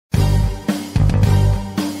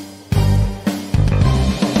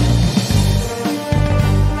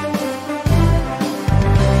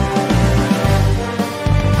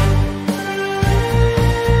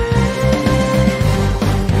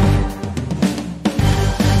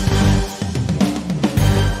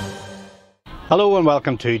Hello and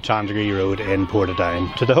welcome to Tandragee Road in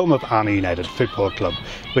Portadown, to the home of Anna United Football Club,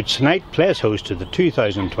 which tonight plays host to the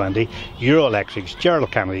 2020 Euro Electrics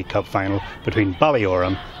Gerald Kennedy Cup final between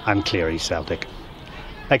Ballyoran and Cleary Celtic.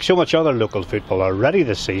 Like so much other local football already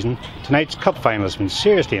this season, tonight's cup final has been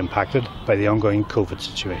seriously impacted by the ongoing COVID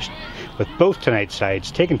situation, with both tonight's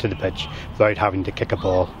sides taken to the pitch without having to kick a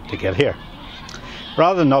ball to get here.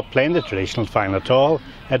 Rather than not playing the traditional final at all,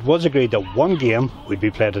 it was agreed that one game would be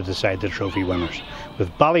played to decide the trophy winners, with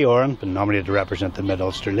Ballyoran being nominated to represent the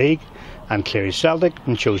Mid-Ulster League and Cleary Celtic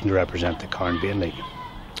being chosen to represent the Carnbean League.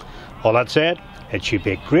 All that said, it should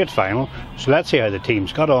be a great final, so let's see how the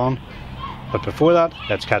teams got on. But before that,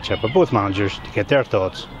 let's catch up with both managers to get their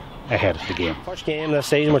thoughts ahead of the game. First game this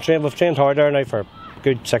season, we've trained hard there now for a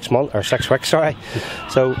good 6 weeks,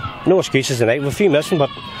 so no excuses tonight. We've a few missing, but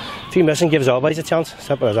a few missing gives always a chance,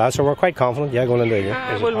 simple as that, so we're quite confident going into the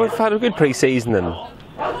game. Well, we've had a good pre-season and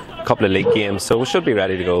a couple of league games, so we should be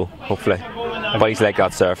ready to go, hopefully. Boys like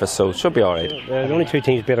that surface, so it should be alright. The only two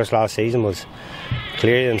teams beat us last season was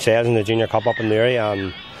Cleary themselves in the junior cup up in Newry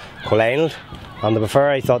and Collinald, and to be fair,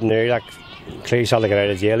 I thought Newry, like Cleary Celtic got out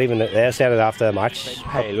of jail, even they said it after the match.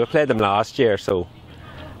 Hey, we played them last year, so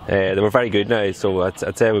they were very good now, so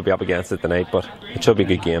I'd say we'll be up against it tonight, but it should be a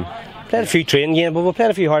good game. Played a few training games, but we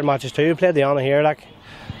played a few hard matches too. We played the Anna here,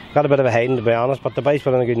 got a bit of a hiding to be honest, but the boys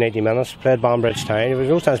put in a good 90 minutes. Played Banbridge Town. There was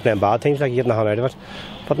no chance playing bad teams, like you get nothing out of it.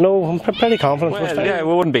 But no, I'm pretty confident. Well, yeah,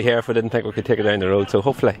 we wouldn't be here if we didn't think we could take it down the road, so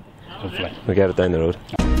hopefully we'll get it down the road.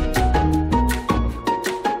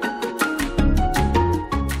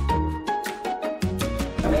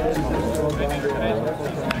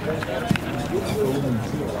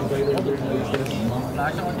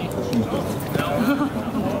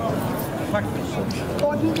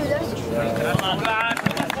 Can you do this?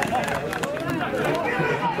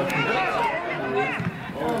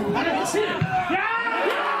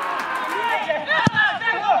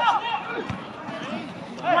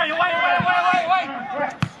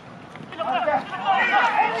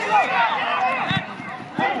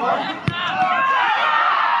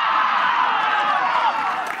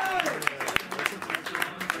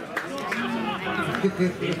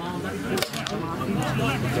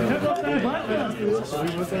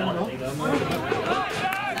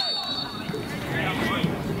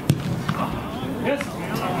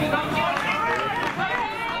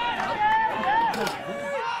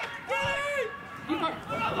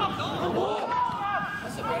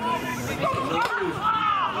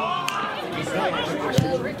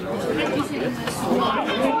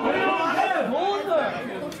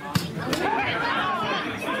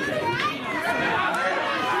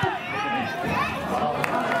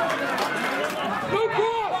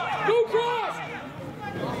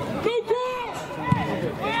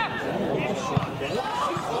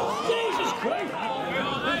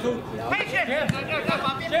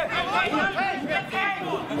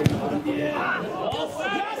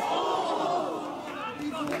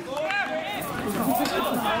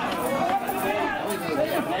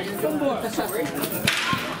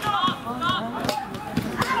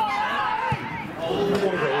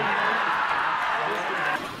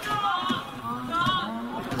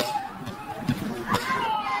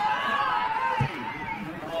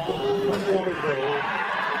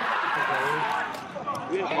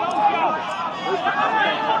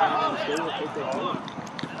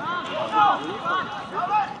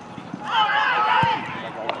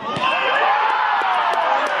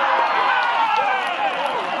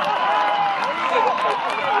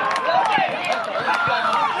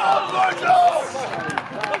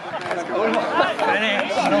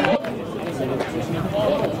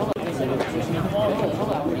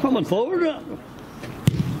 Coming forward.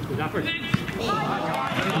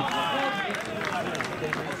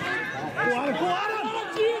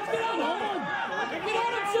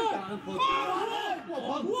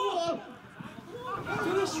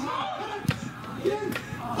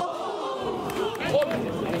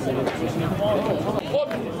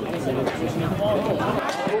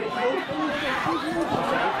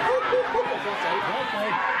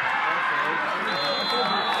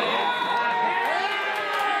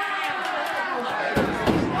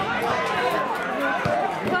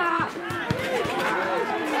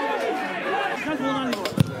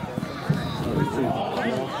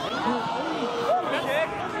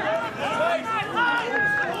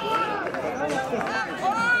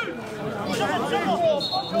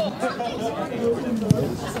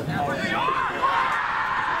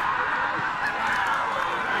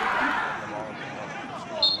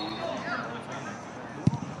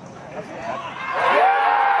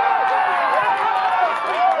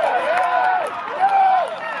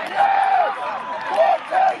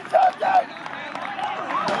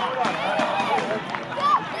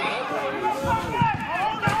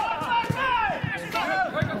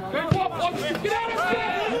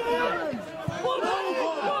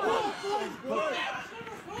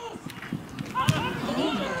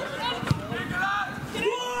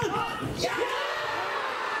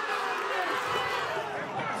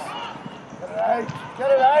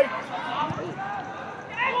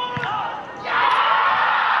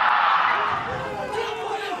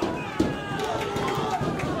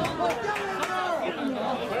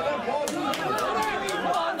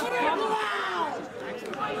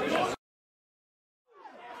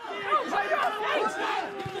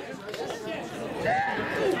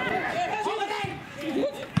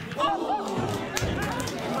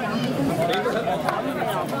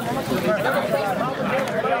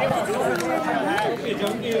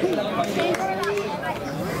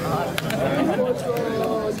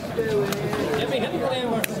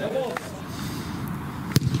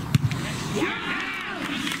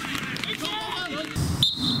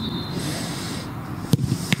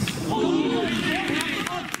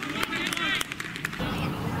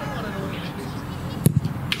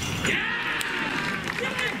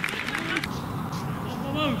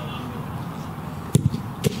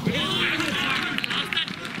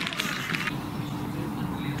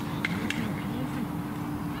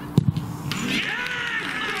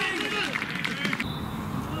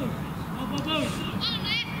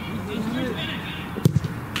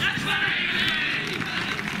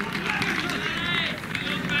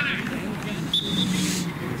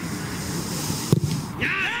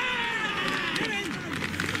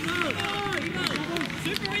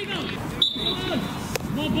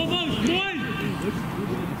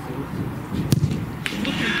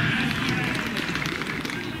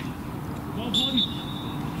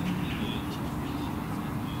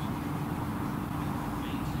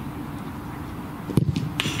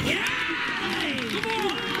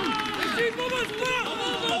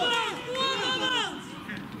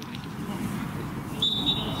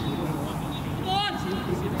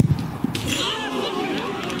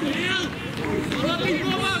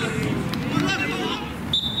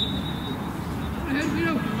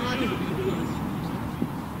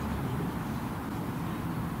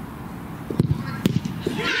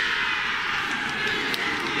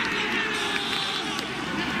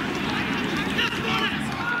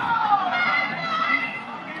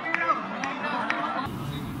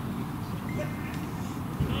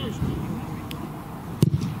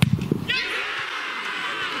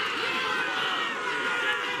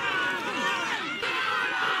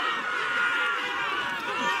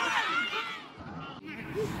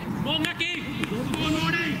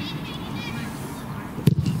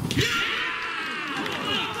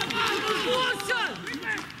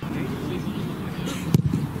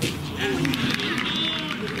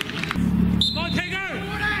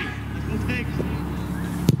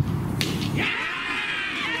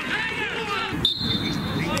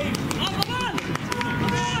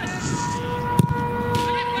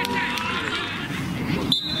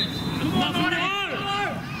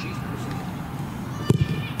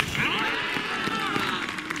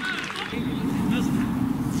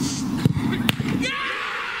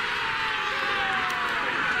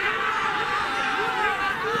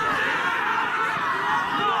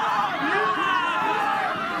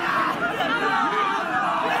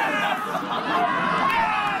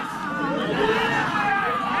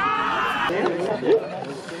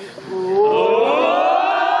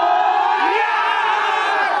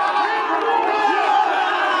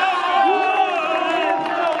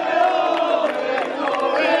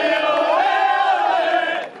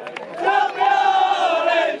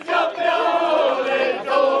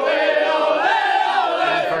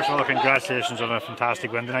 Congratulations on a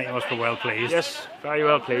fantastic win tonight. You must be well pleased. Yes, very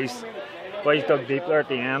well pleased. Boys dug deep there at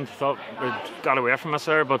the end. Thought we'd got away from us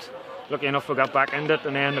there, but lucky enough we got back into it.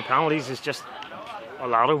 And then the penalties is just a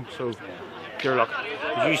lotto, so pure luck.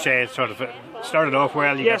 Did you say it sort of started off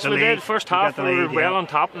well? You yes, got the we lead. did. First half we were well on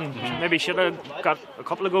top and maybe should have got a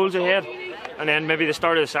couple of goals ahead. And then maybe the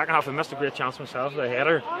start of the second half, I missed a great chance myself, the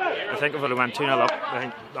header. I think if it had went 2-0 up, I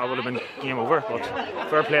think that would have been game over. But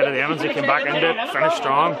fair play to the Emmons, they came back into it, finished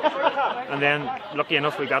strong. And then, lucky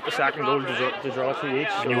enough, we got the second goal to draw 2 each.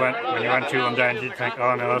 So. When you went 2-1 down, did you think,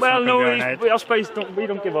 oh no, it's well, not no, going to be us boys we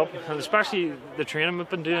don't give up. And especially the training we've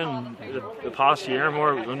been doing the past year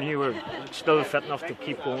more, when you were still fit enough to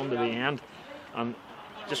keep going to the end. And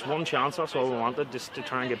just one chance, that's all we wanted, just to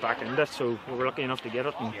try and get back into it. So we were lucky enough to get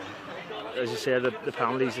it. And as you said, the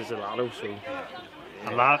penalties is a lotto. So.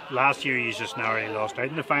 And last year you just narrowly lost out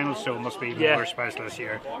in the final, so it must be even more special this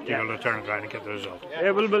year to be able to turn it around and get the result. Yeah,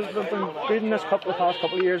 well, we've been good in this past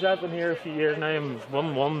couple of years. I've been here a few years now and we've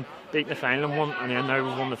won one, beaten the final one, and then now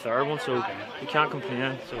we've won the third one, so we can't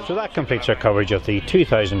complain. So that completes our coverage of the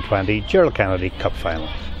 2020 Gerald Kennedy Cup final.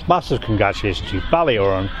 Massive congratulations to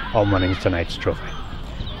Ballyoran on winning tonight's trophy.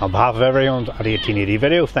 On behalf of everyone at 1880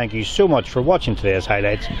 Video, thank you so much for watching today's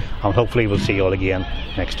highlights, and hopefully we'll see you all again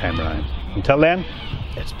next time around. Until then,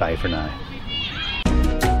 it's bye for now.